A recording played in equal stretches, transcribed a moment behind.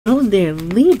there,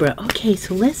 Libra. Okay,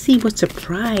 so let's see what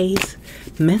surprise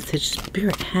message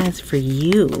Spirit has for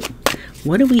you.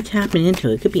 What are we tapping into?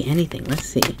 It could be anything. Let's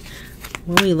see.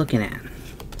 What are we looking at?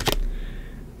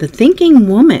 The thinking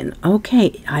woman.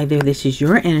 Okay, either this is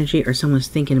your energy or someone's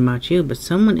thinking about you, but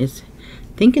someone is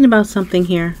thinking about something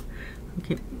here.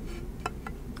 Okay.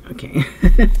 Okay.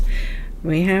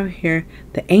 We have here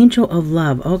the angel of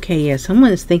love. Okay, yeah,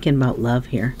 someone is thinking about love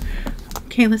here.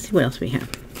 Okay, let's see what else we have.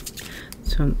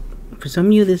 So for some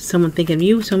of you, this is someone thinking of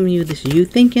you. Some of you, this is you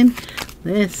thinking.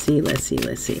 Let's see, let's see,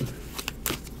 let's see.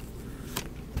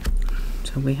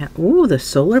 So we have, ooh, the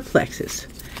solar plexus.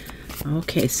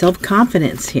 Okay,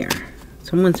 self-confidence here.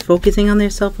 Someone's focusing on their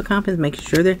self-confidence, making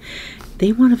sure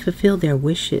they want to fulfill their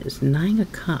wishes. 9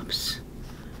 of Cups.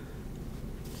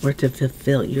 Or to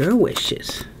fulfill your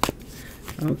wishes.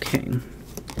 Okay.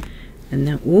 And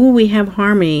now, ooh, we have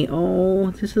harmony.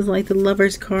 Oh, this is like the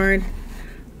Lover's card.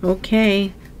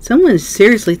 Okay. Someone's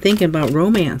seriously thinking about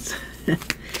romance.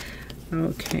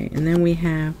 Okay. And then we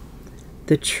have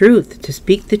the truth. To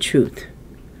speak the truth.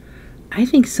 I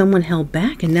think someone held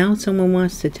back and now someone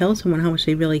wants to tell someone how much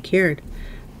they really cared.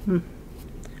 Why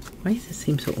does this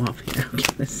seem so off here?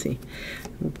 Okay, let's see.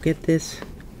 We'll get this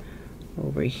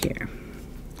over here.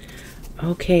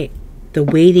 Okay, the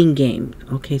waiting game.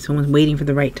 Okay, someone's waiting for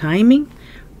the right timing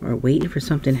or waiting for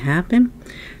something to happen.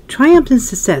 Triumph and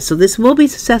success. So this will be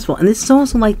successful. And this is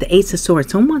also like the Ace of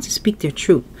Swords. Someone wants to speak their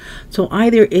truth. So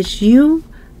either it's you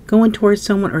going towards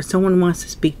someone or someone wants to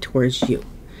speak towards you.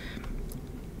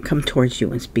 Come towards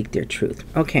you and speak their truth.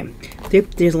 Okay,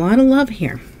 there's a lot of love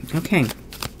here. Okay,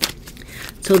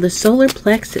 so the solar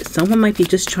plexus, someone might be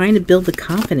just trying to build the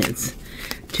confidence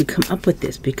to come up with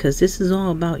this, because this is all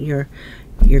about your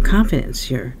confidence,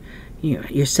 your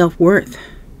self-worth.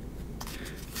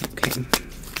 Okay,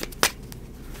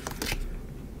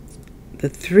 the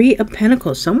 3 of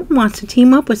Pentacles, someone wants to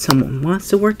team up with someone, wants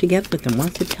to work together with them,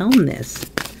 wants to tell them this.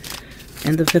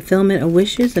 And the fulfillment of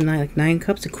wishes, the 9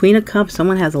 Cups, the Queen of Cups.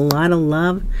 Someone has a lot of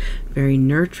love, very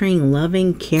nurturing,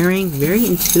 loving, caring, very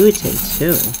intuitive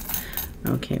too.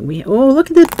 Okay, oh, look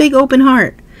at this big open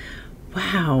heart.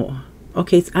 Wow.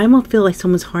 Okay, so I almost feel like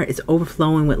someone's heart is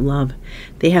overflowing with love.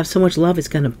 They have so much love, it's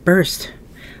going to burst.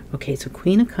 Okay, so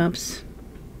Queen of Cups.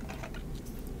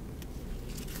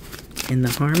 And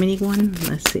the harmony one,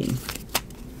 let's see.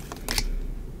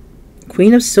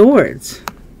 Queen of Swords.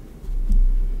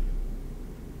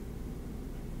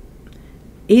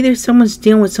 Either someone's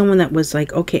dealing with someone that was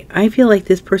like, okay, I feel like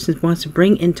this person wants to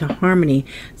bring into harmony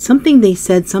something they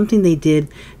said, something they did.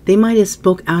 They might have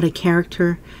spoke out of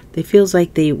character. They feels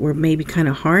like they were maybe kind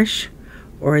of harsh,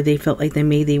 or they felt like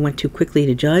they went too quickly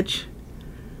to judge.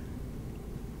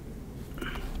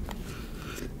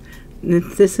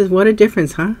 This is, what a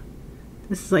difference, huh?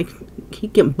 This is like,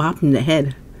 keep getting bopped in the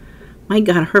head. My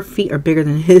God, her feet are bigger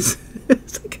than his.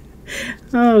 It's like,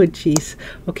 oh, jeez.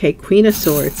 Okay, Queen of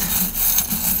Swords.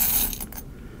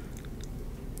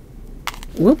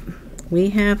 Whoop, we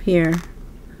have here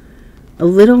a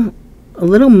little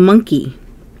monkey.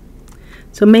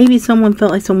 So maybe someone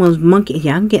felt like someone was monkeying.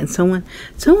 Yeah, I'm getting someone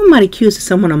might accuse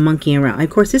someone of monkeying around. Of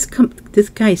course, this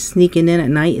guy's sneaking in at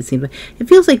night. It seems like it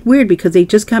feels like weird because they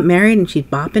just got married and she's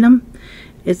bopping him.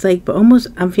 It's like, but almost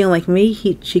I'm feeling like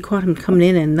maybe she caught him coming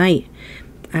in at night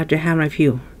after having a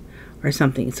few or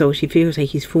something. So she feels like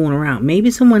he's fooling around. Maybe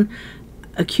someone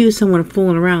accused someone of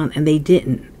fooling around and they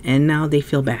didn't, and now they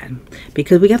feel bad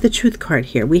because we got the Truth card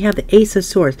here. We have the Ace of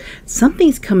Swords.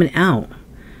 Something's coming out.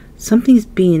 Something's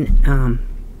being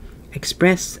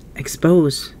expressed,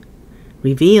 exposed,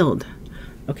 revealed.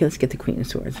 Okay, let's get the Queen of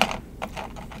Swords.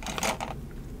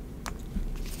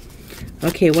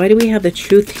 Okay, why do we have the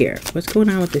Truth here? What's going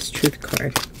on with this Truth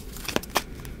card?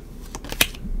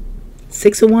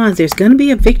 6 of Wands. There's going to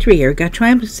be a victory here. Got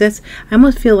triumph, success. I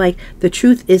almost feel like the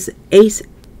Truth is Ace.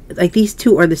 Like these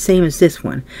two are the same as this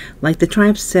one. Like the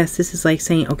triumph, success. This is like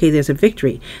saying, okay, there's a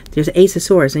victory. There's Ace of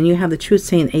Swords, and you have the Truth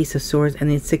saying Ace of Swords,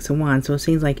 and then 6 of Wands. So it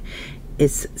seems like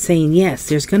it's saying yes.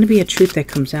 There's going to be a truth that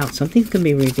comes out. Something's going to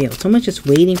be revealed. Someone's just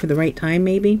waiting for the right time,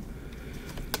 maybe.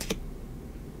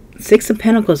 6 of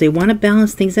Pentacles. They want to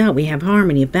balance things out. We have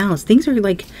harmony, balance. Things are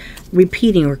like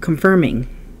repeating or confirming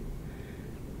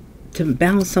to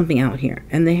balance something out here.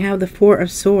 And they have the 4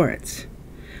 of Swords.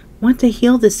 Want to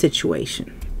heal this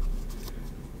situation.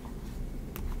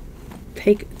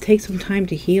 Take some time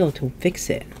to heal, to fix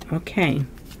it. Okay.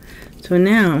 So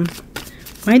now,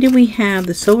 why do we have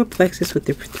the solar plexus with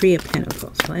the 3 of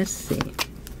Pentacles? Let's see.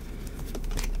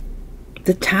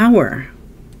 The Tower.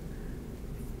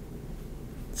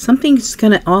 Something's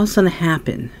going to all of a sudden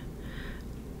happen.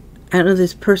 I don't know,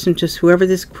 this person, just whoever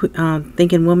this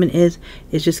thinking woman is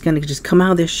just going to just come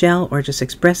out of their shell or just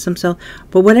express themselves.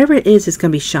 But whatever it is, it's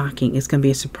going to be shocking. It's going to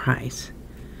be a surprise.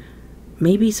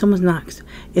 Maybe someone's not.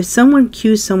 If someone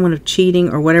accused someone of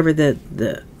cheating or whatever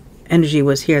the energy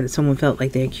was here, that someone felt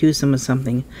like they accused them of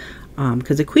something.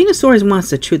 Because the Queen of Swords wants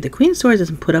the truth. The Queen of Swords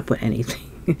doesn't put up with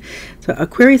anything. So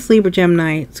Aquarius, Libra,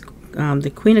 Gemini.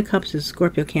 The Queen of Cups is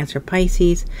Scorpio, Cancer,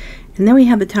 Pisces. And then we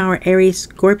have the Tower, Aries,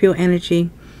 Scorpio energy.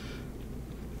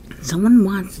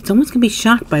 Someone's going to be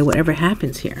shocked by whatever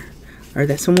happens here, or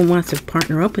that someone wants to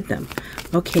partner up with them.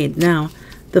 Okay, now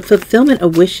the fulfillment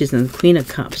of wishes and the Queen of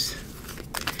Cups.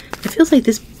 It feels like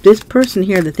this person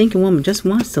here, the thinking woman, just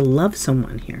wants to love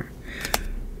someone here,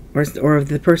 or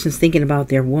the person's thinking about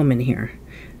their woman here,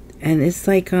 and it's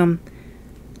like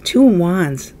Two of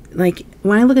Wands. Like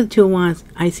when I look at the Two of Wands,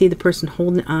 I see the person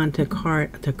holding on to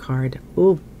card.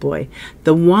 Oh boy,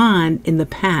 the wand in the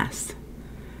past.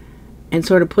 And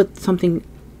sort of put something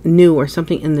new or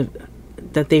something in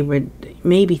that they were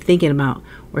maybe thinking about,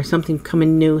 or something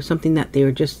coming new, something that they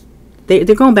were just they're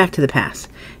going back to the past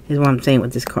is what I'm saying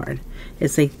with this card.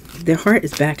 It's like their heart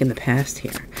is back in the past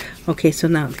here. Okay, so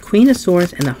now the Queen of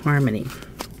Swords and the Harmony.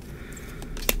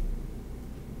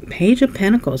 Page of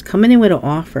Pentacles coming in with an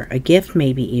offer, a gift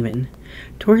maybe even.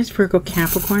 Taurus, Virgo,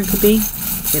 Capricorn could be.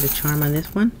 Get a charm on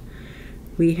this one.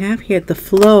 We have here the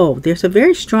flow. There's a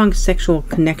very strong sexual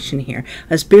connection here,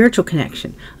 a spiritual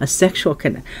connection, a sexual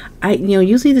connection.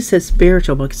 Usually this says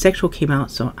spiritual, but sexual came out,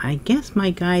 so I guess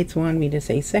my guides wanted me to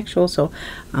say sexual, so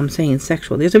I'm saying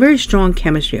sexual. There's a very strong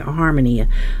chemistry, a harmony, a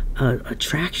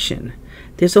attraction.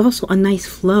 There's also a nice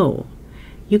flow.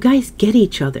 You guys get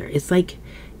each other. It's like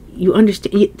you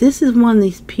understand. This is one of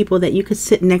these people that you could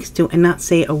sit next to and not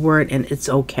say a word, and it's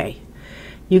okay.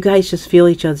 You guys just feel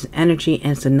each other's energy,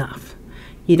 and it's enough.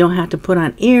 You don't have to put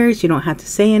on ears. You don't have to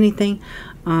say anything.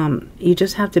 You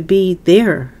just have to be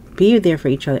there for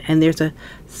each other. And there's a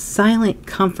silent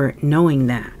comfort knowing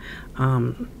that.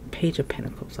 Page of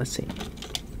Pentacles. Let's see.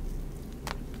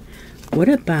 What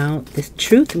about this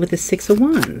truth with the Six of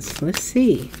Wands? Let's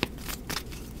see.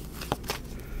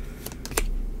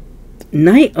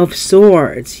 Knight of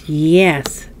Swords.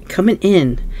 Yes. Coming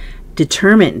in.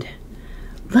 Determined.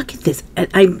 Look at this.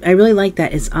 I really like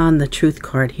that it's on the truth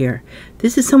card here.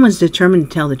 This is someone's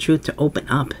determined to tell the truth, to open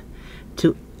up,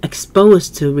 to expose,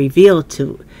 to reveal,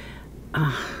 to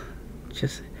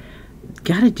just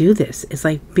gotta do this. It's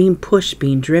like being pushed,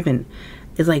 being driven.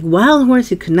 It's like wild horse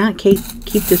who could not keep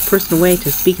this person away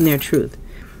to speaking their truth.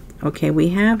 Okay, we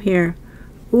have here,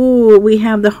 ooh, we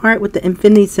have the heart with the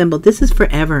infinity symbol. This is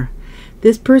forever.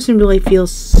 This person really feels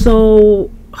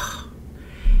so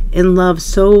in love,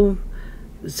 so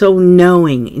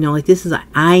knowing, like this is a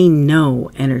I know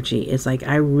energy. It's like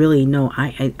I really know.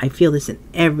 I feel this in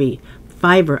every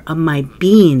fiber of my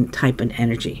being type of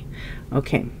energy.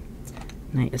 Okay,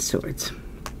 Knight of Swords.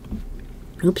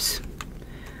 Oops.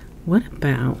 What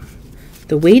about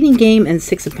the waiting game and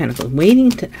Six of Pentacles?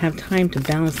 Waiting to have time to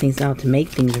balance things out, to make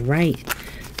things right.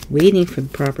 Waiting for the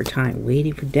proper time.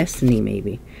 Waiting for destiny,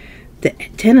 maybe. The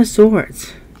Ten of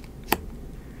Swords.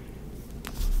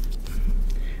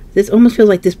 This almost feels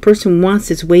like this person wants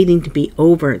this waiting to be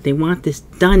over. They want this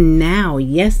done now,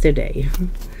 yesterday.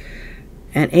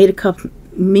 And Eight of Cups,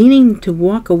 meaning to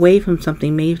walk away from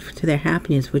something made to their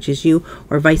happiness, which is you,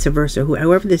 or vice versa.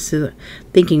 Whoever this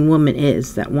thinking woman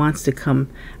is that wants to come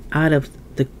out of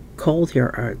the cold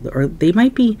here, or they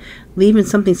might be leaving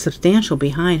something substantial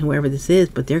behind, whoever this is,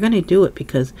 but they're going to do it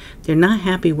because they're not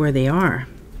happy where they are.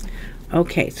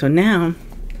 Okay, so now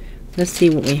let's see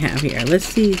what we have here. Let's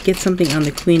see, get something on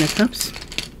the Queen of Cups.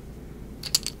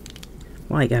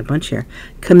 Well, I got a bunch here.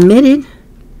 Committed,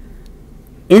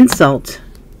 insult,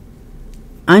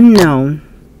 unknown,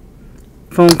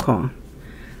 phone call.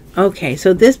 Okay,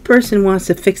 so this person wants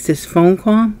to fix this phone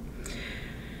call.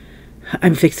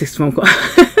 Fix this phone call.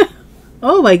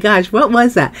 Oh my gosh, what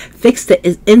was that? Fix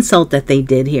the insult that they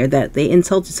did here, that they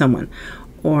insulted someone.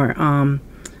 Or,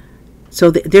 so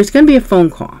there's going to be a phone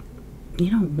call.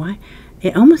 You know why?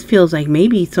 It almost feels like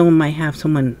maybe someone might have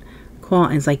someone call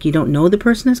and it's like you don't know the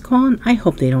person that's calling. I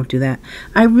hope they don't do that.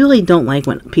 I really don't like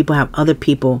when people have other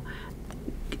people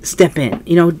step in.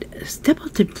 Step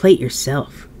up to the plate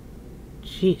yourself.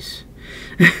 Jeez.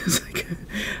 It's like,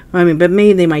 but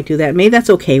maybe they might do that. Maybe that's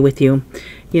okay with you.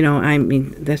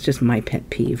 That's just my pet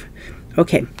peeve.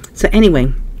 Okay. So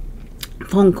anyway,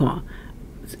 phone call.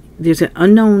 There's an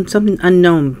unknown, something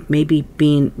unknown maybe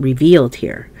being revealed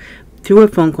here through a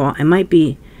phone call. It might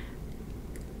be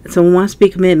someone wants to be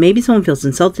committed. Maybe someone feels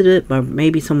insulted, or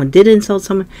maybe someone did insult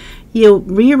someone.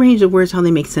 Rearrange the words how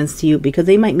they make sense to you, because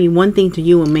they might mean one thing to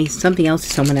you and mean something else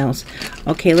to someone else.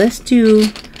 Okay, let's do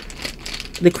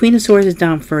the Queen of Swords is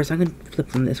down first. I'm going to flip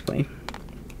them this way.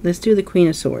 Let's do the Queen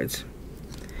of Swords.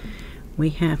 We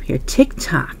have here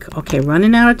TikTok. Okay,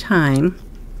 running out of time.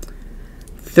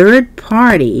 Third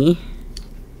party.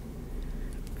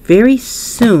 Very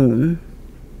soon.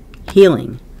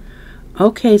 Healing.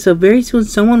 Okay, so very soon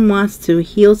someone wants to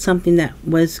heal something that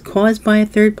was caused by a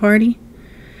third party.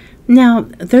 Now,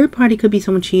 a third party could be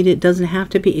someone cheated. It doesn't have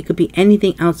to be. It could be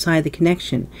anything outside the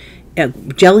connection.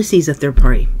 Jealousy is a third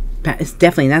party. It's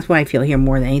definitely, that's why I feel here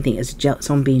more than anything is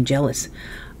someone being jealous.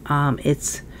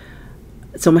 It's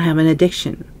someone having an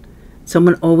addiction.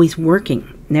 Someone always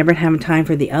working, never having time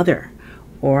for the other.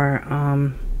 Or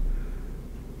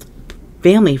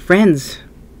family, friends.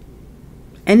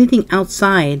 Anything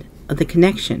outside of the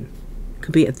connection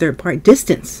could be a third party.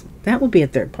 Distance, that would be a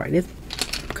third party. It's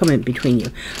coming between you.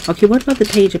 Okay, what about the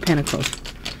Page of Pentacles?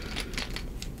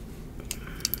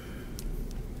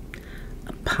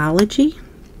 Apology.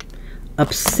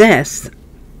 Obsessed.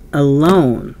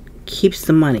 Alone. Keeps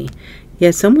the money.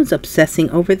 Yeah, someone's obsessing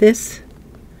over this.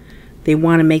 They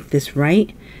want to make this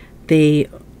right. They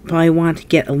probably want to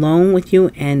get alone with you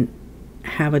and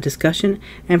have a discussion.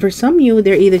 And for some of you,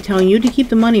 they're either telling you to keep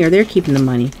the money or they're keeping the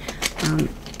money.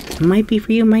 It might be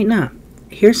for you, might not.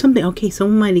 Here's something. Okay,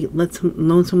 someone might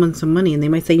loan someone some money and they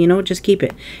might say, you know what, just keep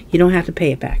it. You don't have to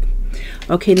pay it back.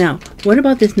 Okay, now, what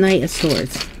about this Knight of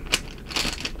Swords?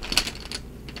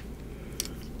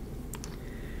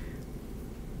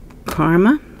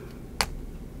 Karma.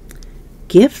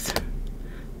 Gift.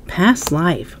 Past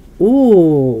life.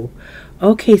 Ooh.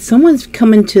 Okay, someone's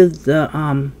coming to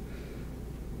the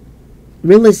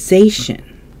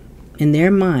realization in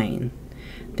their mind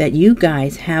that you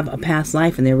guys have a past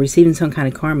life and they're receiving some kind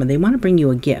of karma. They want to bring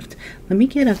you a gift. Let me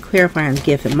get a clarifier on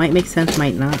gift. It might make sense,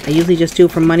 might not. I usually just do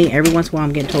it for money. Every once in a while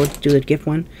I'm getting told to do the gift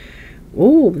one.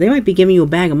 Oh, they might be giving you a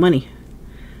bag of money.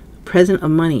 A present of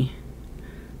money.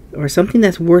 Or something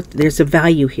that's worth, there's a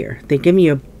value here. They're giving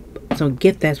you a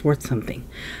gift that's worth something.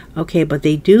 Okay, but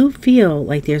they do feel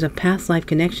like there's a past life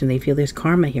connection. They feel there's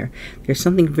karma here. There's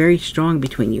something very strong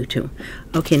between you two.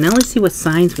 Okay, now let's see what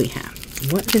signs we have.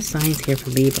 What are the signs here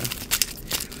for Libra?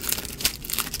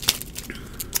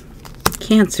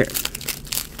 Cancer.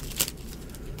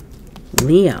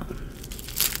 Leo.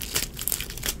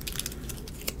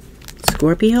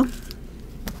 Scorpio.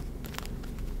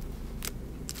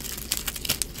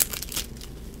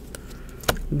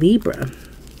 Libra.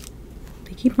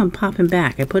 They keep on popping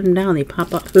back. I put them down, they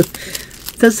pop up.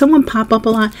 Does someone pop up a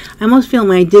lot? I almost feel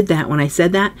when I did that, when I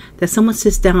said that someone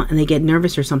sits down and they get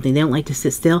nervous or something. They don't like to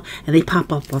sit still and they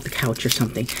pop up off the couch or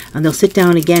something. And they'll sit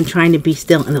down again trying to be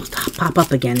still and they'll pop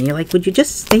up again. And you're like, would you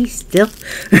just stay still?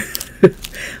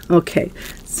 Okay,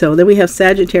 so then we have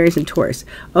Sagittarius and Taurus.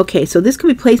 Okay, so this could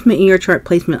be placement in your chart,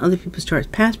 placement in other people's charts,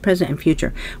 past, present, and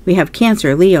future. We have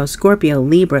Cancer, Leo, Scorpio,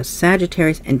 Libra,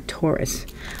 Sagittarius, and Taurus.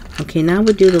 Okay, now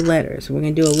we'll do the letters. We're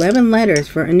going to do 11 letters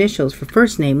for initials for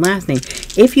first name, last name.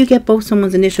 If you get both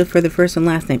someone's initials for the first and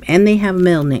last name, and they have a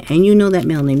middle name, and you know that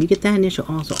middle name, you get that initial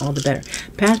also, all the better.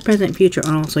 Past, present, future,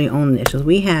 and also your own initials.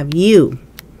 We have U,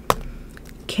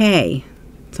 K,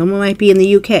 someone might be in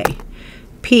the UK,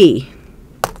 P,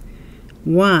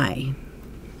 Y,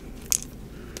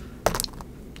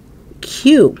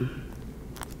 Q,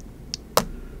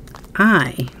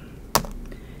 I,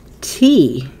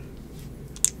 T,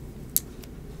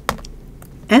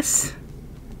 S,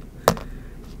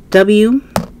 W,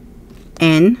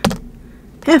 N,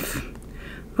 F.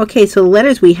 Okay, so the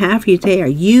letters we have for you today are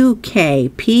U,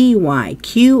 K, P, Y,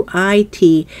 Q, I,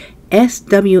 T, S,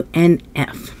 W, N,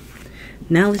 F.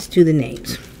 Now let's do the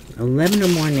names. 11 or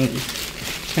more names.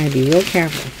 Trying to be real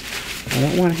careful. I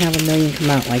don't want to have a million come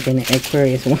out like in an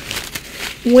Aquarius one.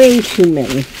 Way too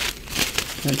many.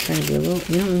 I'm trying to be a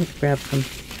little, you know, let's grab some.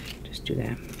 Just do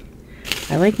that.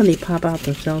 I like when they pop out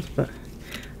themselves, but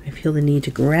I feel the need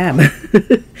to grab.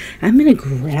 I'm in a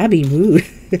grabby mood.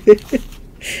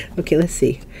 Okay, let's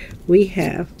see. We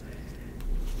have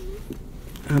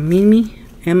Mimi,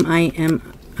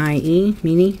 M-I-M-I-E,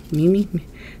 Mimi,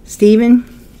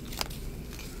 Stephen,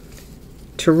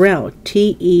 Terrell,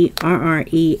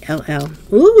 T-E-R-R-E-L-L.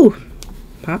 Ooh,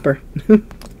 Popper.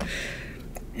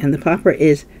 And the Popper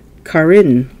is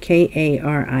Karin,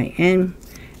 K-A-R-I-N.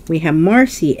 We have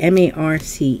Marcy,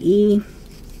 M-A-R-C-E.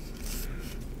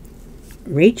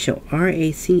 Rachel,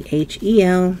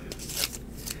 R-A-C-H-E-L.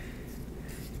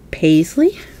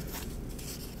 Paisley,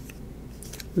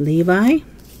 Levi,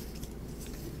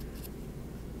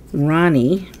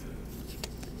 Ronnie,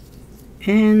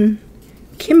 And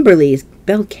Kimberly is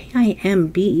spelled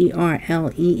Kimberlee.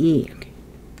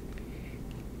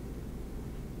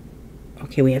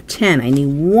 Okay, we have 10. I need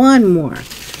one more.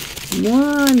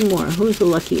 One more. Who's the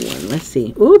lucky one? Let's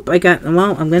see. Oop, I got,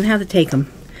 well, I'm going to have to take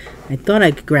them. I thought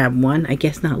I could grab one. I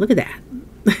guess not. Look at that.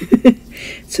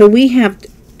 So we have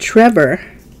Trevor.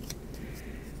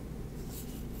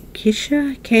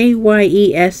 Kyesha,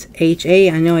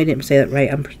 Kyesha. I know I didn't say that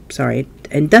right. I'm sorry.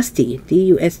 And Dusty,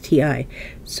 Dusti.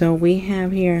 So we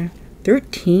have here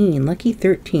 13. Lucky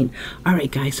 13. All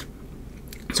right, guys.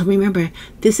 So remember,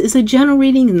 this is a general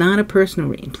reading, not a personal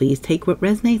reading. Please take what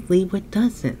resonates, leave what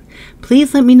doesn't.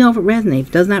 Please let me know if it resonates. If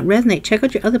it does not resonate, check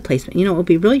out your other placement. You know, it'll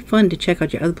be really fun to check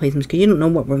out your other placements because you don't know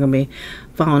what we're going to be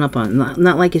following up on.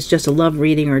 Not like it's just a love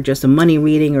reading or just a money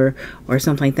reading or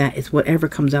something like that. It's whatever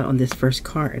comes out on this first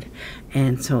card.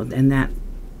 And that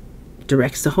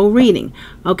directs the whole reading.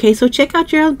 Okay, so check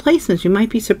out your other placements. You might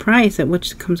be surprised at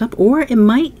what comes up, or it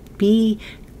might be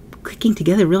clicking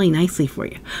together really nicely for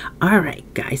you. All right,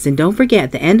 guys, and don't forget,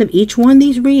 at the end of each one of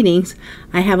these readings,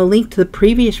 I have a link to the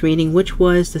previous reading, which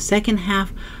was the second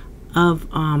half of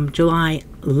July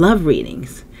love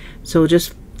readings. So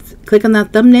just click on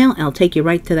that thumbnail, and I'll take you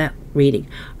right to that reading.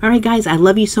 All right, guys, I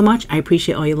love you so much. I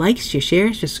appreciate all your likes, your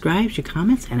shares, your subscribes, your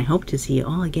comments, and I hope to see you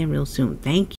all again real soon.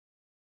 Thank you.